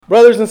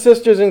Brothers and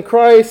sisters in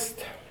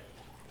Christ,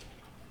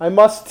 I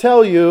must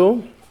tell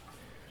you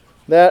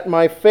that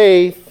my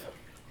faith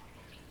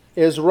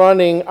is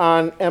running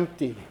on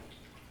empty.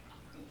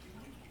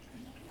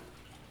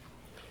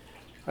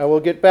 I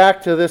will get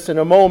back to this in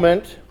a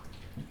moment,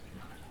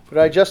 but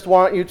I just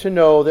want you to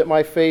know that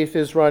my faith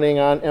is running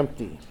on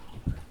empty.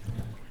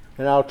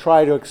 And I'll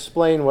try to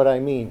explain what I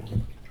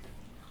mean.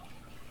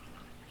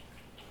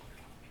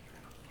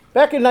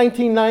 Back in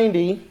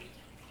 1990,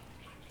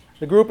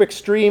 the group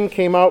Extreme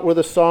came out with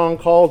a song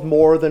called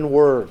More Than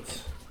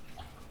Words.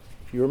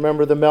 If you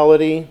remember the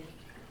melody,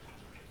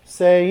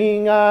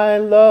 saying I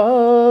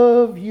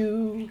love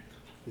you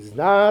is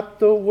not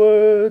the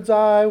words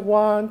I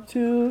want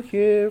to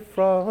hear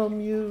from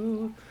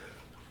you.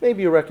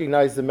 Maybe you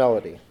recognize the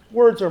melody.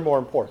 Words are more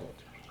important.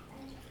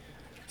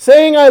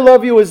 Saying I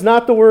love you is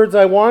not the words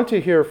I want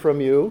to hear from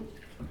you.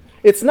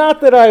 It's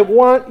not that I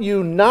want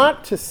you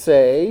not to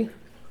say,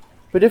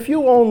 but if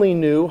you only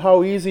knew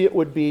how easy it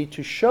would be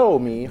to show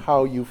me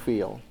how you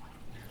feel.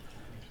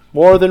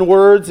 More than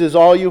words is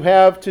all you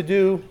have to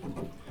do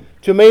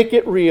to make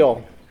it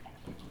real.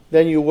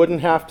 Then you wouldn't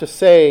have to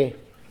say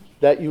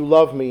that you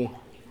love me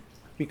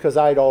because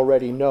I'd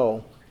already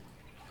know.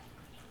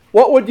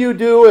 What would you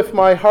do if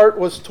my heart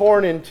was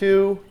torn in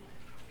two?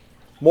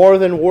 More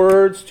than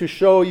words to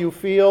show you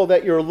feel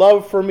that your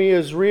love for me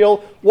is real.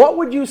 What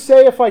would you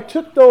say if I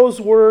took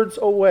those words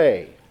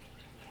away?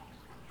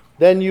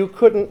 Then you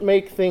couldn't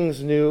make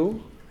things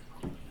new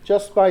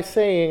just by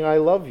saying I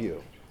love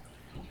you.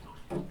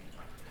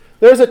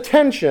 There's a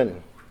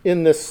tension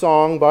in this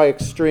song by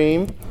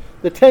Extreme,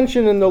 the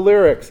tension in the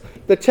lyrics,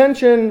 the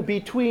tension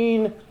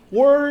between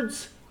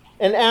words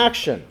and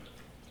action.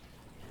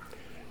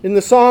 In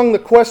the song, the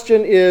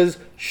question is,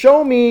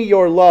 show me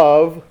your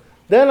love,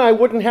 then I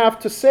wouldn't have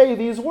to say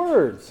these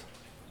words.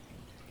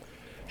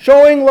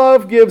 Showing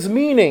love gives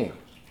meaning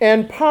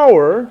and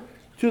power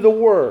to the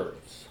words.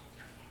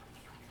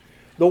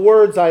 The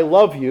words I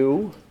love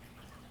you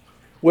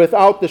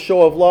without the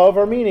show of love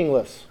are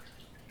meaningless.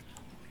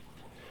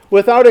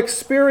 Without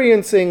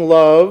experiencing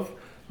love,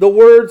 the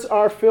words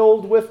are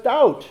filled with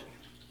doubt,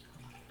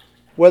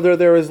 whether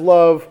there is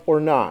love or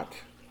not.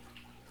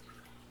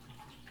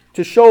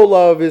 To show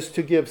love is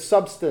to give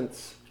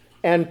substance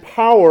and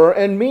power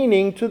and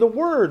meaning to the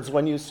words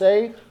when you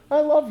say,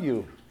 I love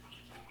you.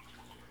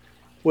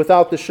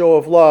 Without the show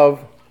of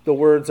love, the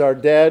words are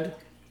dead,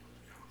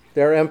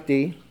 they're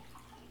empty,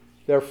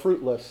 they're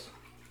fruitless.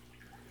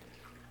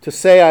 To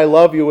say I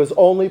love you is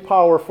only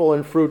powerful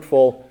and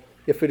fruitful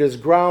if it is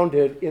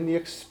grounded in the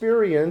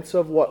experience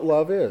of what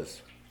love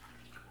is.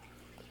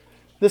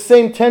 The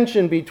same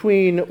tension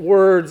between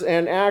words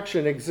and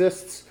action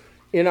exists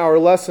in our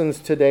lessons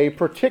today,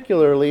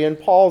 particularly in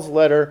Paul's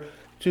letter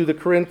to the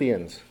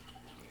Corinthians.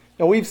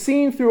 Now, we've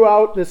seen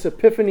throughout this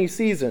Epiphany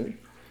season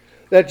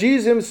that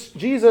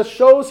Jesus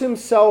shows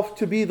himself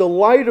to be the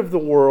light of the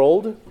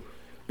world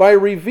by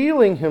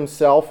revealing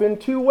himself in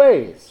two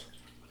ways,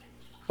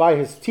 by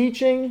his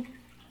teaching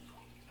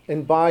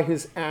and by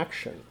his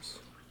actions.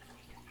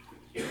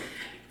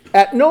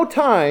 At no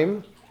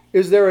time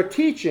is there a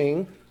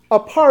teaching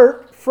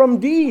apart from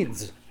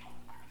deeds,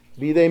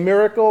 be they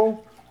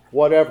miracle,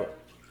 whatever.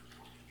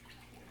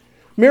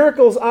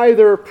 Miracles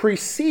either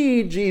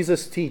precede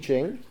Jesus'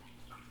 teaching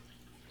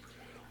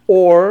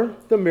or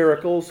the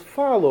miracles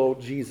follow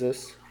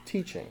Jesus'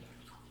 teaching.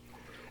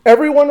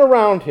 Everyone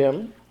around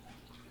him,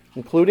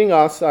 including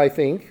us, I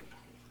think,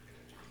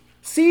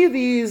 see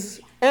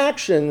these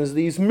actions,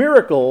 these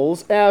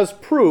miracles, as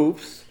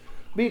proofs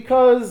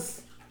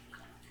because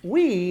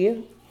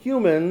we,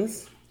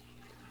 humans,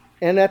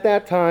 and at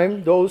that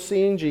time, those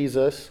seeing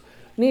Jesus,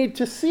 need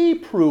to see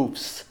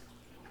proofs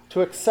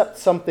to accept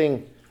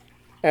something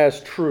as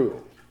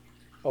true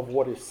of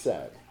what is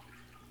said.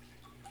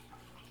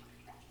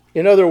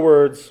 In other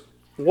words,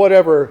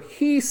 whatever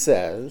he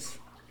says,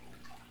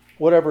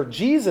 whatever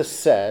Jesus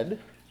said,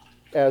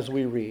 as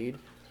we read,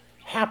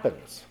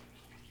 happens.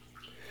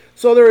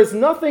 So there is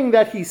nothing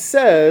that he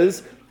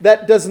says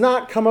that does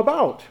not come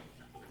about.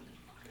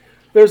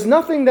 There's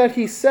nothing that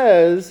he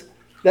says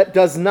that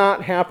does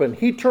not happen.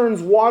 He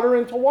turns water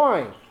into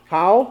wine.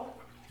 How?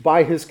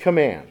 By his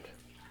command.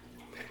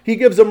 He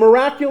gives a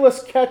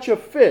miraculous catch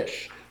of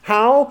fish.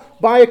 How?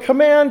 By a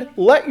command,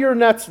 let your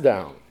nets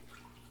down.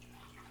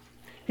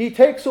 He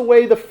takes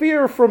away the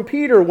fear from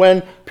Peter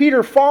when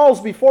Peter falls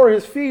before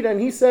his feet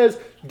and he says,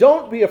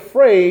 don't be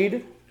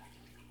afraid.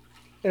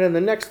 And in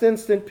the next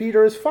instant,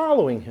 Peter is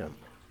following him.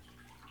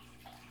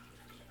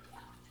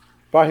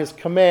 By his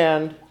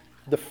command,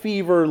 the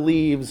fever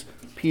leaves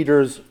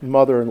Peter's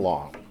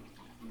mother-in-law.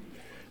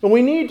 And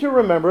we need to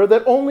remember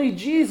that only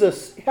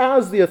Jesus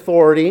has the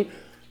authority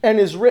and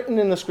is written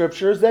in the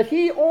scriptures that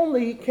he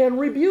only can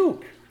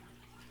rebuke.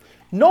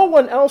 No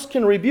one else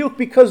can rebuke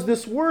because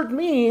this word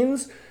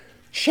means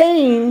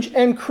change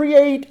and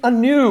create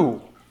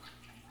anew.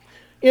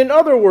 In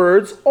other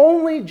words,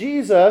 only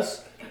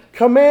Jesus'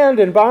 command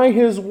and by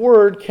his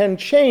word can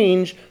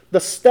change the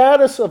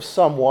status of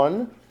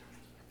someone,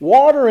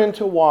 water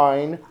into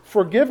wine,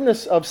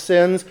 forgiveness of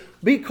sins,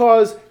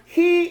 because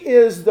He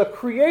is the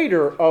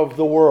creator of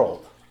the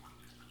world.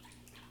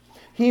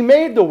 He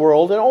made the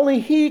world, and only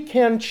He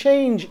can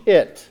change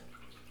it,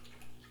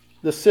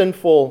 the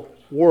sinful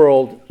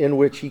world in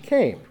which He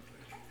came.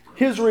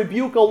 His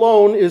rebuke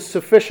alone is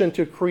sufficient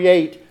to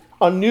create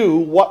anew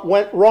what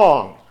went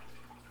wrong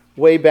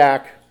way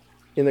back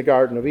in the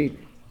Garden of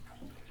Eden.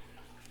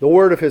 The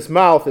word of His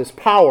mouth is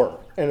power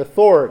and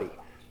authority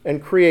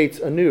and creates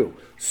anew.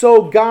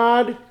 So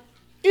God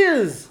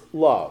is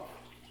love.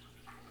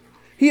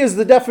 He is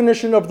the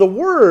definition of the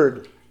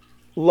word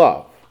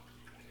love.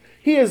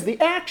 He is the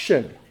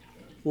action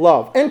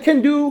love and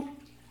can do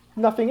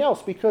nothing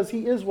else because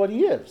He is what He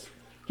is.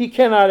 He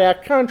cannot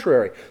act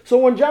contrary. So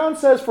when John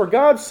says, "For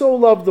God so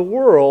loved the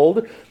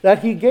world that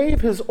He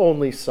gave His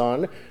only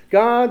Son,"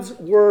 God's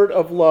word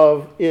of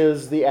love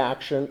is the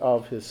action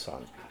of His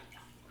Son.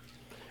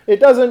 It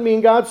doesn't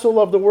mean God so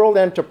loved the world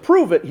and to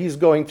prove it He's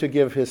going to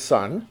give His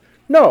Son.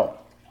 No.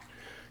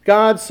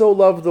 God so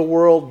loved the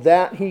world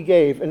that He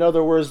gave. In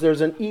other words,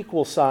 there's an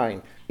equal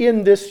sign.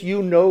 In this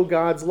you know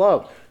God's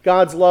love.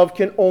 God's love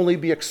can only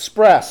be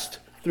expressed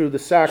through the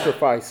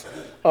sacrifice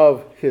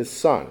of His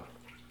Son.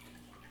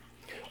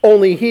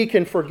 Only He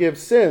can forgive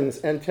sins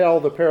and tell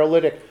the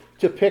paralytic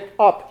to pick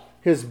up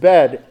his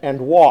bed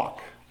and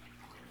walk.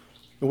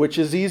 Which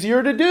is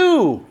easier to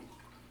do?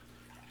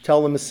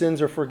 Tell him his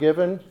sins are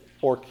forgiven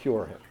or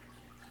cure him.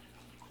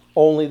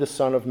 Only the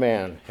Son of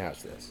Man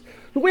has this.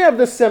 We have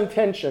this same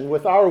tension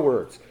with our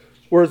words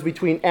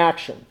between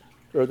action,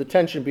 or the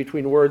tension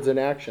between words and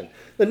action.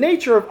 The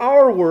nature of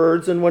our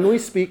words and when we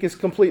speak is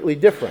completely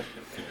different.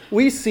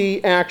 We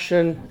see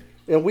action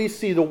and we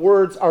see the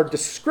words are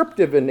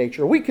descriptive in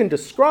nature. We can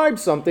describe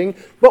something,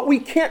 but we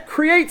can't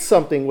create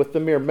something with the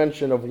mere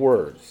mention of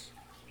words.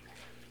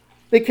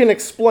 They can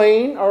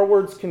explain, our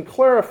words can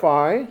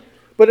clarify,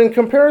 but in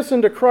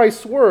comparison to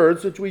Christ's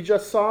words, which we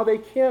just saw, they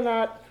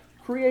cannot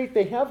create.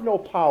 They have no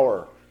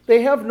power.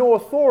 They have no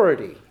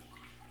authority.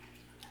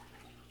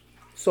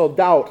 So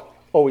doubt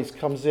always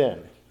comes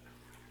in.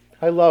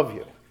 I love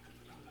you.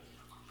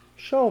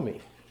 Show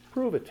me.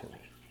 Prove it to me.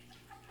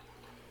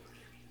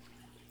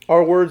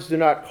 Our words do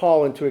not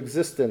call into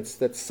existence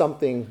that's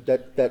something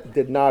that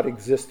did not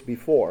exist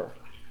before.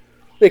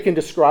 They can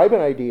describe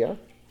an idea.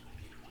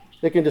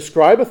 They can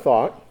describe a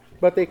thought,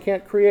 but they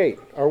can't create.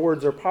 Our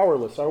words are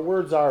powerless. Our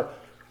words are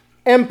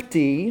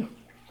empty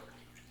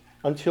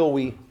until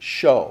we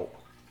show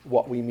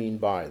what we mean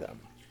by them.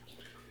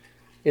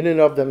 In and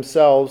of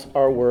themselves,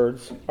 our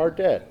words are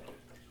dead.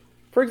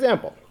 For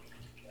example,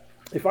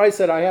 if I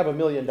said I have $1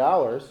 million,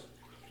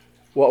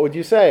 what would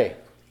you say?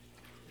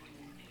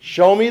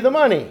 Show me the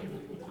money,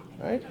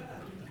 right?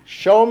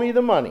 Show me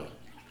the money.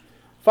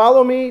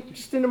 Follow me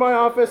just into my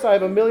office. I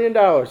have $1 million.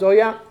 Oh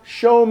yeah?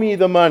 Show me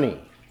the money.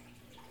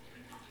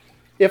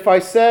 If I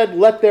said,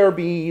 let there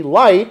be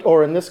light,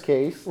 or in this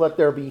case, let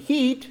there be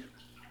heat,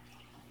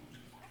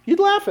 you'd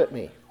laugh at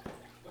me.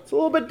 It's a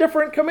little bit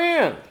different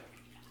command.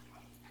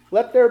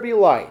 Let there be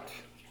light.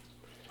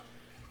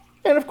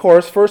 And of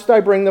course, first I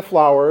bring the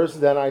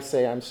flowers, then I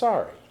say I'm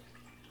sorry.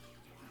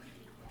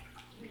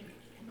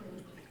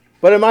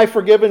 But am I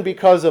forgiven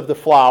because of the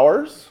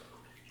flowers?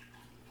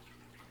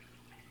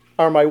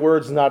 Are my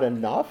words not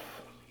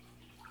enough?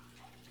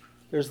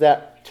 There's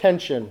that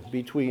tension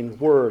between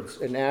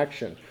words and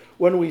action.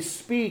 When we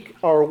speak,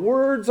 our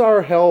words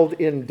are held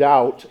in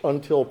doubt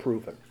until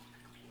proven.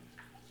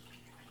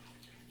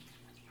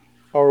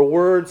 Our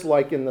words,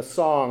 like in the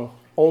song,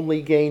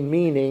 only gain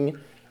meaning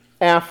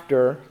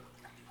after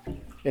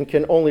and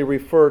can only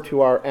refer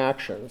to our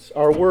actions.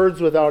 Our words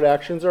without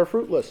actions are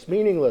fruitless,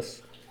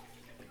 meaningless.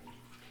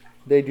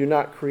 They do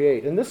not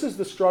create. And this is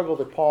the struggle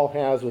that Paul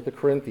has with the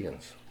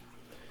Corinthians.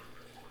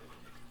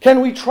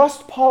 Can we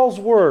trust Paul's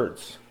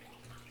words?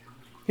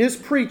 His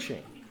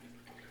preaching?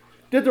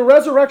 Did the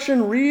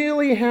resurrection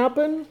really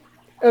happen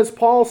as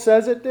Paul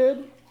says it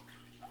did?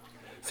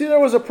 See, there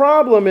was a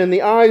problem in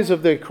the eyes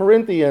of the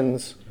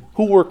Corinthians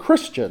who were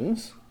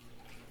Christians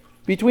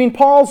between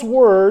Paul's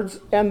words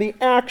and the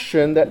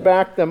action that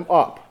backed them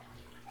up.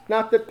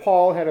 Not that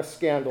Paul had a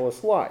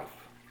scandalous life.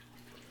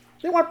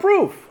 They want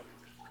proof.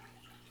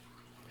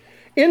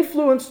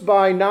 Influenced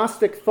by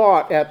Gnostic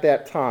thought at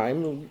that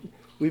time,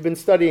 we've been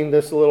studying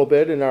this a little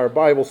bit in our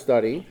Bible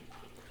study.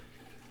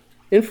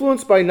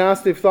 Influenced by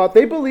Gnostic thought,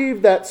 they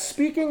believed that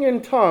speaking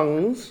in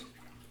tongues,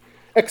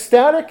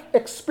 ecstatic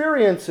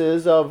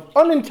experiences of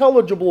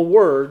unintelligible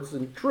words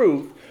and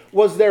truth,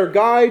 was their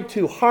guide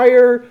to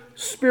higher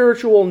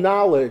spiritual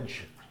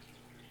knowledge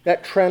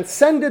that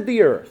transcended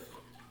the earth,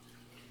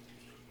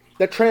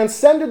 that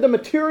transcended the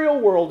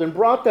material world and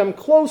brought them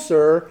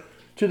closer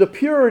to the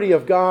purity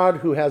of God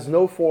who has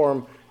no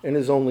form and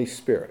is only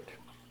spirit.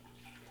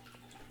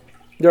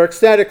 Their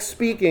ecstatic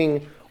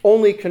speaking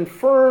only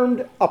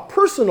confirmed a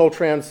personal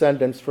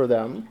transcendence for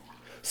them,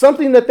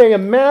 something that they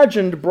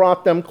imagined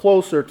brought them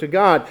closer to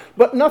God,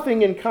 but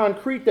nothing in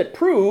concrete that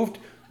proved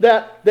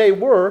that they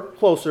were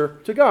closer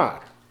to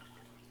God.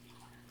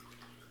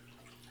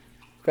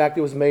 In fact,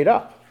 it was made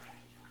up.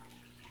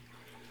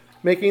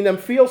 making them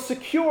feel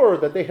secure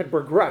that they had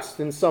progressed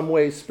in some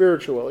way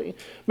spiritually,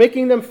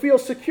 making them feel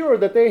secure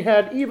that they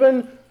had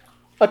even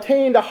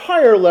attained a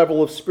higher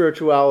level of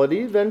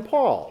spirituality than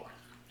Paul.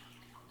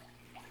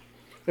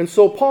 And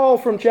so Paul,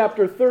 from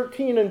chapter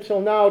 13 until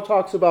now,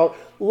 talks about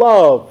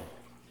love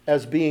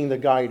as being the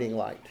guiding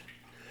light.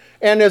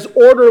 And as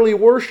orderly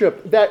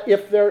worship, that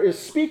if there is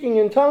speaking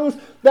in tongues,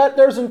 that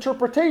there's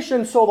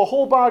interpretation so the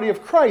whole body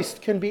of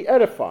Christ can be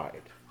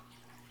edified.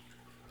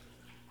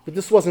 But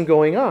this wasn't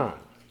going on.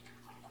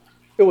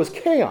 It was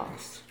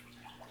chaos.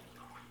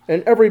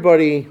 And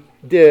everybody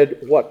did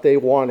what they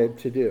wanted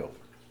to do.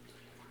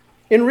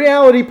 In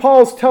reality,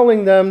 Paul's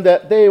telling them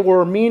that they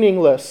were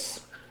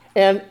meaningless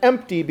and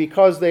empty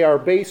because they are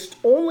based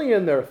only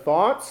in their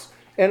thoughts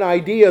and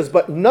ideas,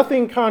 but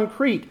nothing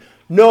concrete,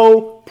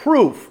 no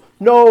proof,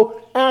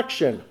 no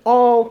action,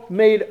 all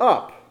made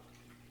up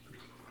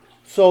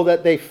so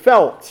that they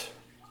felt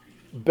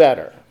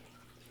better.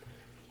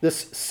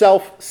 This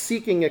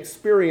self-seeking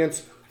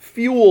experience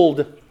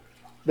fueled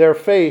their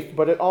faith,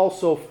 but it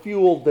also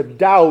fueled the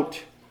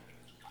doubt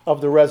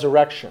of the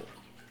resurrection.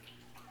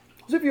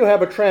 As if you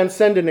have a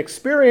transcendent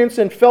experience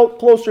and felt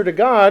closer to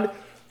God,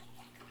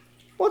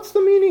 what's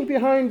the meaning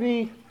behind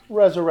the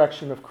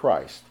resurrection of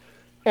Christ?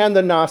 And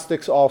the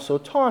Gnostics also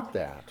taught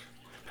that.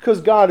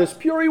 Because God is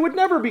pure, he would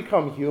never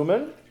become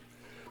human.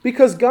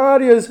 Because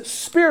God is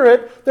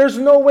spirit, there's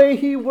no way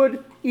he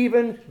would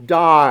even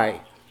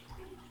die,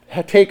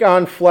 take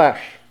on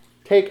flesh,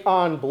 take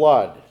on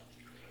blood.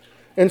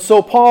 And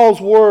so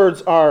Paul's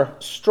words are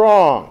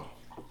strong.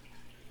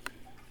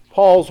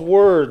 Paul's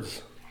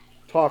words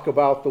talk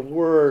about the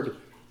Word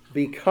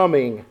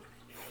becoming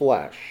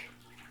flesh.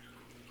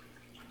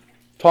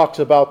 Talks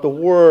about the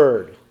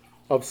Word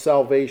of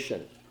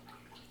salvation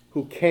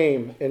who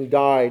came and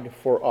died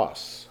for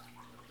us.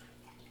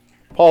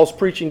 Paul's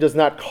preaching does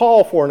not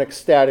call for an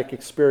ecstatic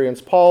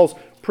experience. Paul's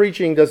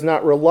preaching does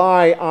not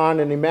rely on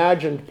an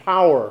imagined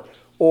power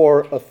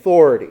or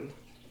authority.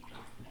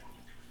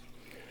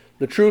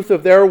 The truth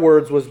of their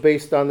words was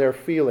based on their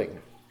feeling.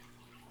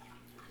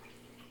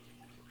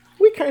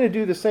 We kind of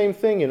do the same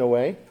thing in a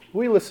way.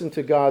 We listen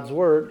to God's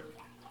word.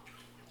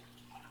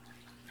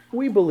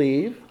 We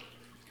believe.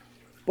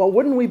 But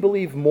wouldn't we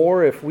believe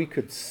more if we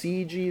could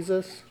see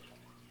Jesus?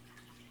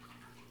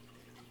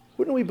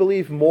 Wouldn't we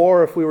believe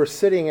more if we were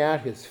sitting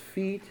at his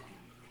feet?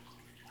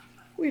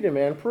 We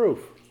demand proof.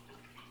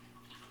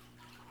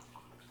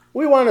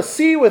 We want to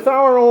see with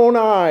our own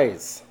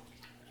eyes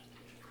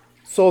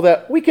so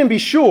that we can be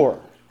sure.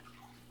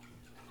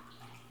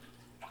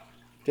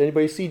 Did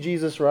anybody see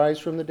Jesus rise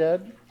from the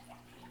dead?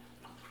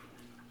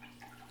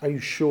 Are you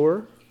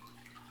sure?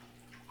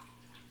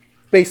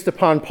 Based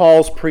upon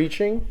Paul's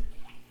preaching?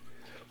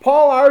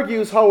 Paul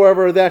argues,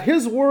 however, that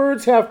his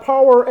words have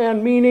power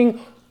and meaning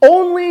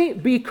only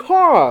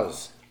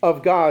because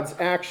of God's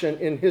action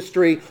in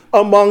history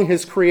among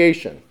his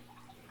creation.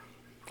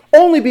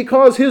 Only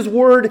because his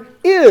word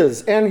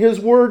is and his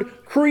word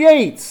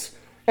creates,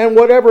 and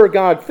whatever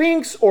God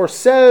thinks or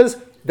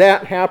says,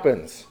 that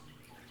happens.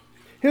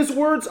 His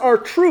words are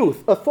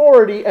truth,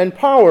 authority, and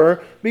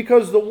power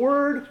because the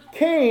Word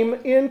came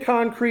in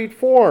concrete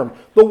form.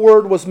 The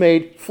Word was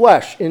made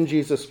flesh in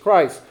Jesus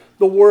Christ.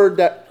 The Word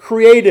that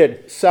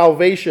created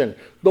salvation.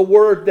 The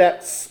Word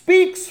that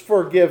speaks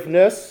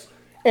forgiveness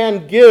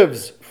and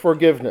gives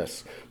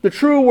forgiveness. The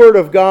true Word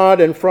of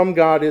God and from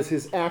God is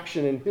his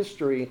action in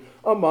history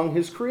among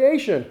his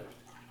creation.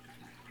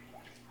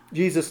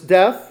 Jesus'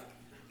 death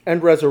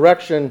and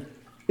resurrection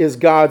is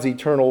God's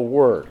eternal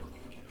Word.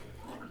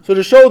 So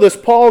to show this,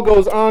 Paul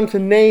goes on to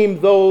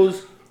name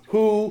those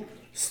who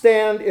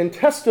stand in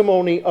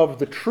testimony of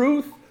the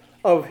truth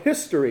of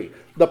history,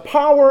 the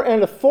power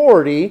and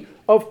authority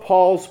of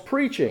Paul's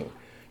preaching.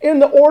 In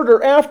the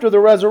order after the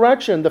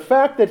resurrection, the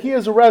fact that he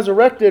is a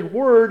resurrected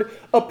Word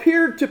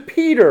appeared to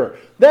Peter,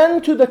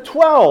 then to the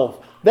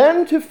 12,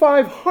 then to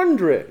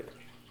 500,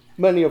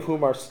 many of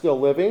whom are still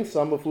living,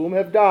 some of whom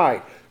have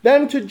died.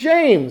 Then to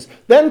James,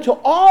 then to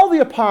all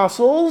the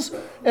apostles,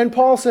 and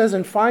Paul says,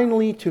 and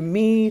finally to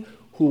me,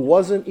 who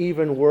wasn't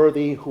even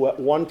worthy, who at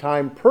one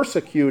time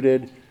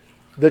persecuted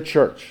the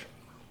church.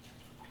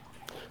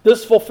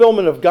 This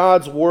fulfillment of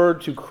God's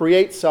word to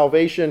create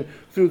salvation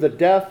through the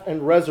death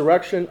and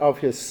resurrection of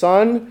his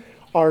Son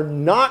are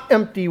not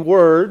empty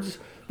words.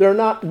 They're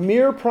not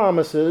mere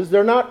promises.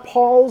 They're not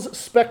Paul's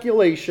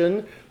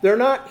speculation. They're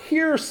not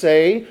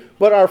hearsay,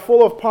 but are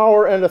full of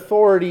power and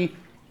authority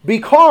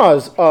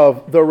because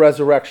of the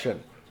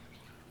resurrection.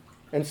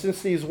 And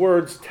since these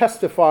words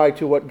testify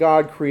to what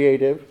God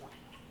created,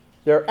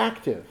 they're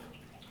active,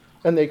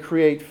 and they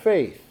create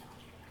faith,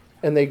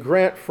 and they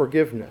grant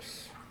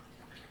forgiveness.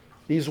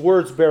 These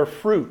words bear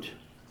fruit.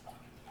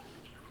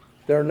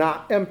 They're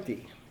not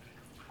empty.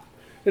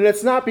 And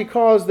it's not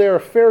because they're a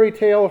fairy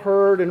tale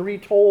heard and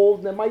retold,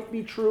 and it might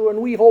be true, and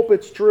we hope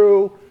it's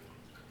true.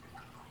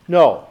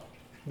 No,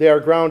 they are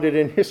grounded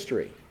in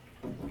history.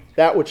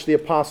 That which the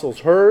apostles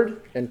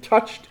heard and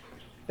touched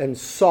and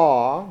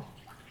saw,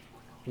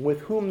 with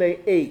whom they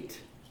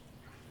ate.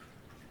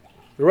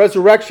 The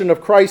resurrection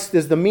of Christ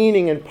is the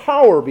meaning and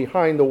power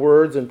behind the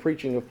words and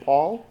preaching of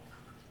Paul.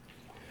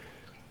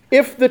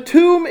 If the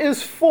tomb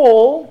is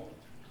full,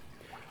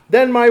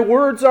 then my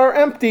words are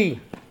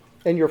empty,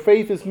 and your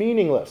faith is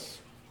meaningless.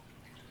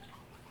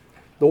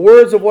 The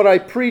words of what I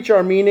preach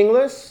are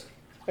meaningless,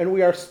 and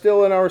we are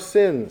still in our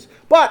sins.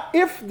 But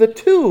if the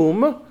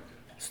tomb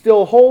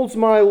still holds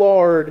my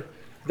Lord,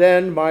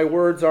 then my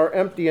words are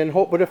empty and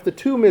hope. But if the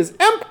tomb is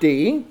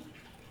empty,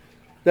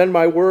 then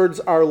my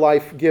words are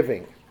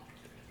life-giving,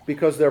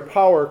 because their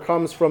power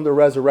comes from the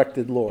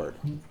resurrected Lord.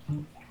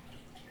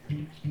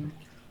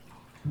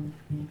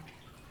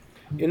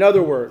 In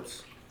other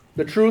words,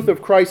 the truth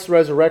of Christ's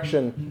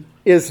resurrection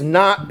is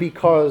not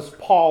because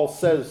Paul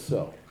says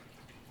so.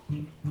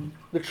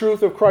 The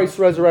truth of Christ's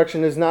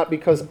resurrection is not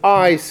because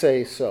I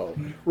say so.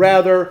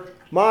 Rather,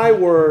 my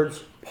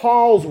words,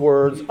 Paul's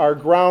words, are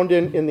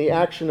grounded in the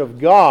action of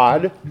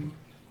God,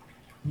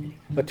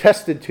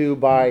 attested to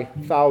by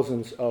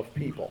thousands of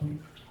people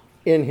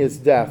in his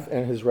death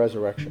and his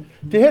resurrection.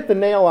 To hit the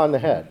nail on the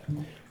head,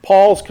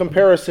 Paul's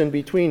comparison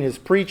between his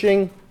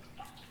preaching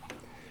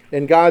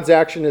and God's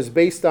action is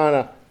based on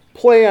a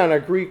play on a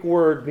Greek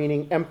word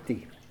meaning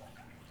empty.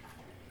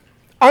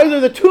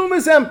 Either the tomb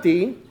is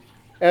empty,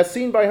 as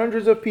seen by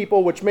hundreds of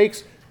people, which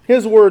makes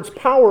his words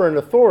power and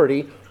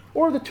authority,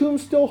 or the tomb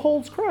still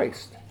holds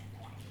Christ.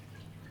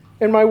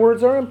 And my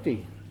words are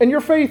empty, and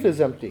your faith is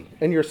empty,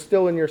 and you're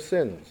still in your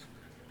sins,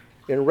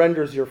 and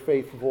renders your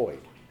faith void.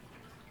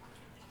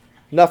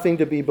 Nothing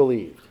to be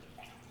believed.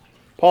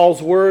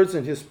 Paul's words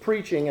and his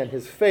preaching and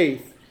his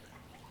faith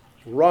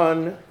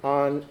run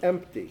on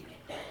empty.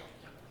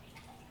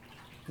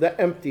 The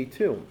empty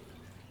tomb.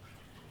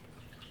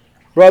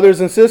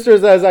 Brothers and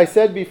sisters, as I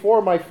said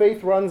before, my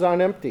faith runs on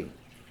empty.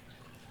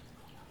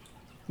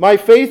 My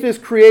faith is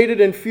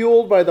created and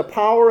fueled by the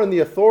power and the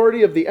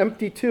authority of the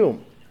empty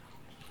tomb,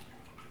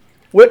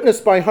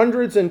 witnessed by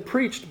hundreds and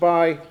preached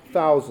by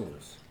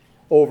thousands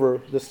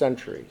over the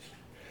centuries.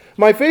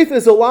 My faith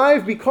is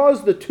alive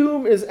because the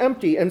tomb is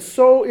empty, and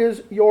so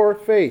is your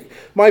faith.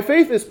 My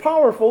faith is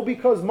powerful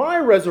because my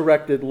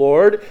resurrected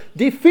Lord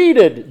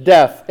defeated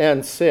death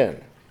and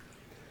sin.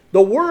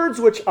 The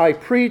words which I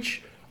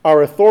preach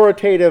are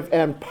authoritative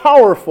and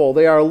powerful.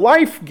 They are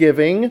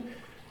life-giving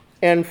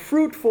and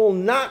fruitful,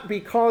 not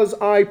because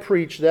I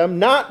preach them,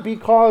 not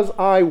because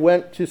I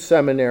went to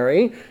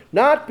seminary,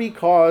 not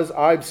because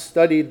I've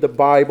studied the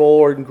Bible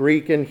or in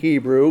Greek and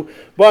Hebrew,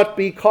 but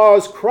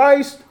because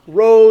Christ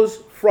rose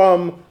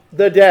from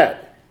the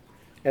dead.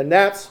 And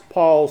that's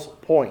Paul's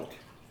point.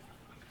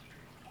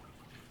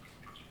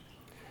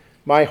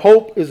 My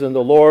hope is in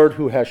the Lord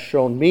who has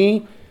shown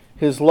me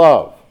his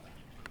love.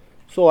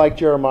 So like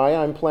Jeremiah,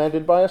 I'm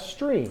planted by a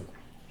stream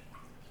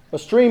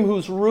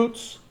whose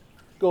roots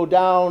go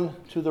down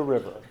to the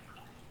river.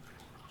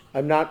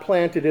 I'm not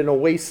planted in a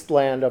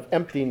wasteland of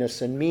emptiness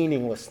and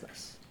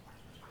meaninglessness.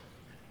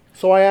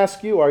 So I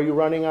ask you, are you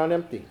running on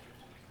empty?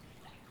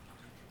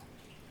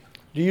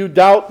 Do you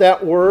doubt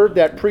that word,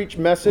 that preached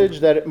message,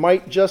 that it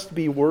might just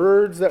be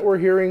words that we're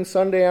hearing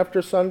Sunday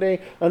after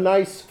Sunday, a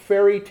nice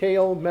fairy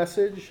tale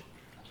message?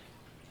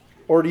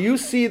 Or do you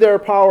see their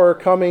power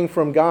coming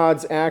from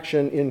God's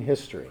action in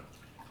history?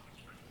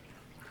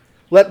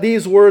 Let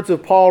these words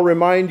of Paul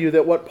remind you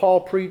that what Paul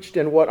preached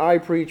and what I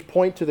preach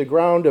point to the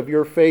ground of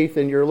your faith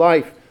and your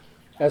life.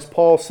 As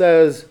Paul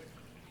says,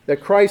 that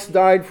Christ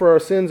died for our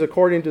sins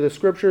according to the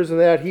Scriptures, and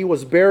that he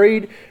was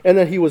buried, and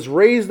that he was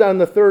raised on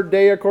the third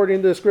day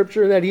according to the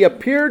Scripture, and that he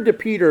appeared to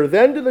Peter,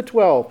 then to the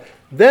 12,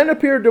 then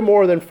appeared to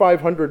more than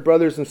 500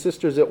 brothers and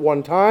sisters at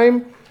one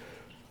time.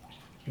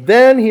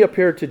 Then he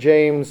appeared to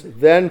James,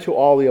 then to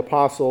all the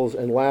apostles,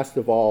 and last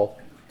of all,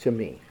 to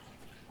me.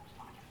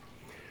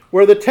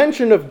 Where the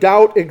tension of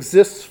doubt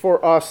exists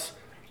for us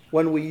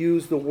when we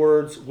use the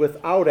words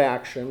without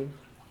action,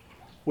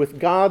 with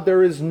God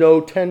there is no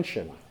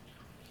tension.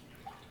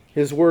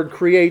 His word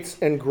creates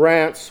and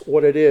grants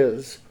what it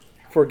is: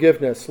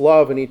 forgiveness,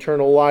 love, and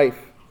eternal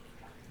life.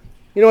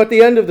 You know, at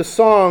the end of the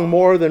song,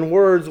 More Than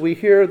Words, we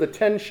hear the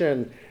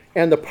tension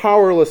and the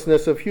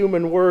powerlessness of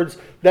human words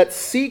that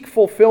seek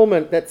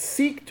fulfillment, that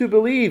seek to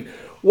believe.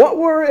 What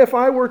were if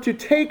I were to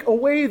take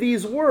away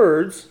these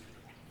words?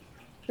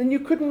 Then you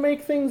couldn't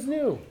make things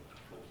new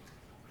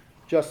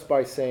just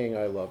by saying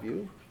I love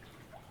you.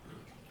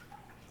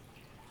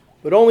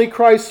 But only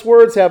Christ's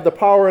words have the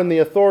power and the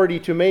authority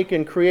to make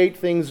and create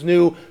things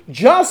new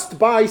just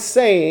by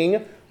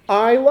saying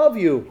I love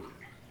you.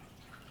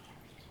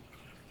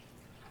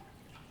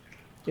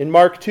 In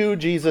Mark 2,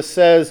 Jesus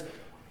says,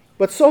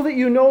 "But so that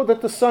you know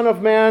that the Son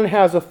of Man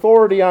has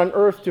authority on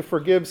earth to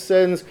forgive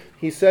sins,"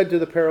 he said to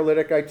the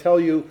paralytic, "I tell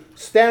you,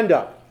 stand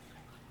up,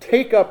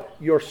 take up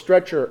your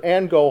stretcher,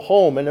 and go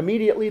home." And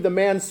immediately the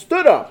man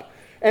stood up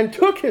and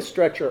took his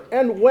stretcher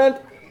and went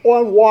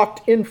and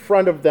walked in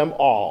front of them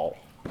all.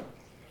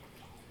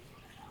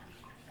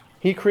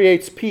 He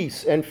creates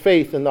peace and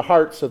faith in the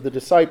hearts of the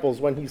disciples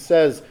when he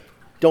says,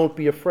 "Don't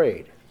be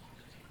afraid."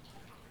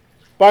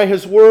 By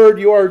his word,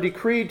 you are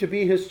decreed to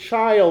be his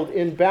child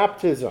in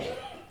baptism.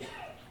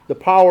 The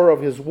power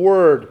of his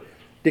word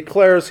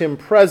declares him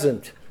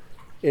present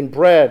in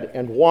bread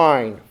and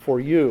wine for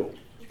you.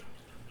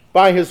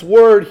 By his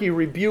word, he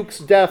rebukes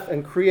death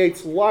and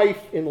creates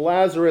life in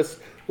Lazarus'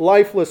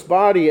 lifeless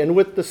body. And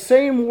with the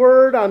same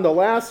word on the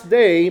last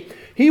day,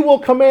 he will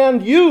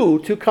command you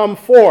to come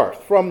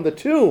forth from the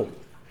tomb,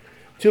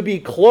 to be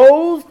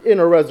clothed in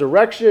a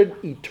resurrection,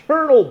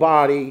 eternal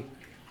body,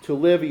 to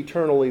live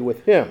eternally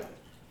with him.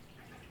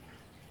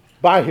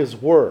 By his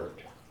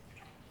word.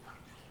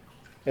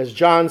 As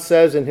John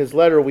says in his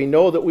letter, we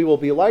know that we will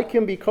be like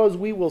him because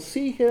we will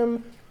see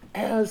him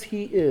as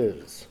he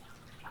is.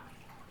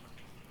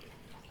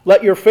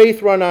 Let your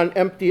faith run on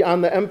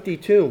the empty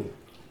tomb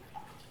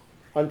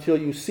until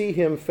you see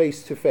him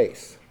face to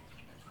face.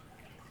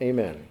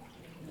 Amen.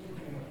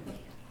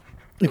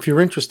 If you're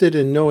interested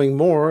in knowing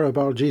more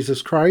about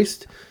Jesus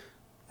Christ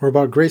or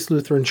about Grace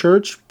Lutheran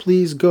Church,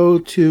 please go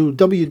to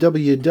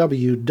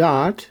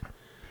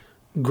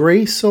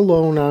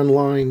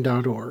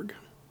www.gracealoneonline.org.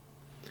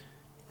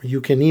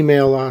 You can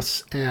email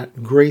us at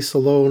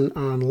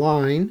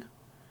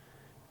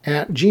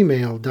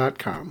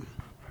gracealoneonline@gmail.com.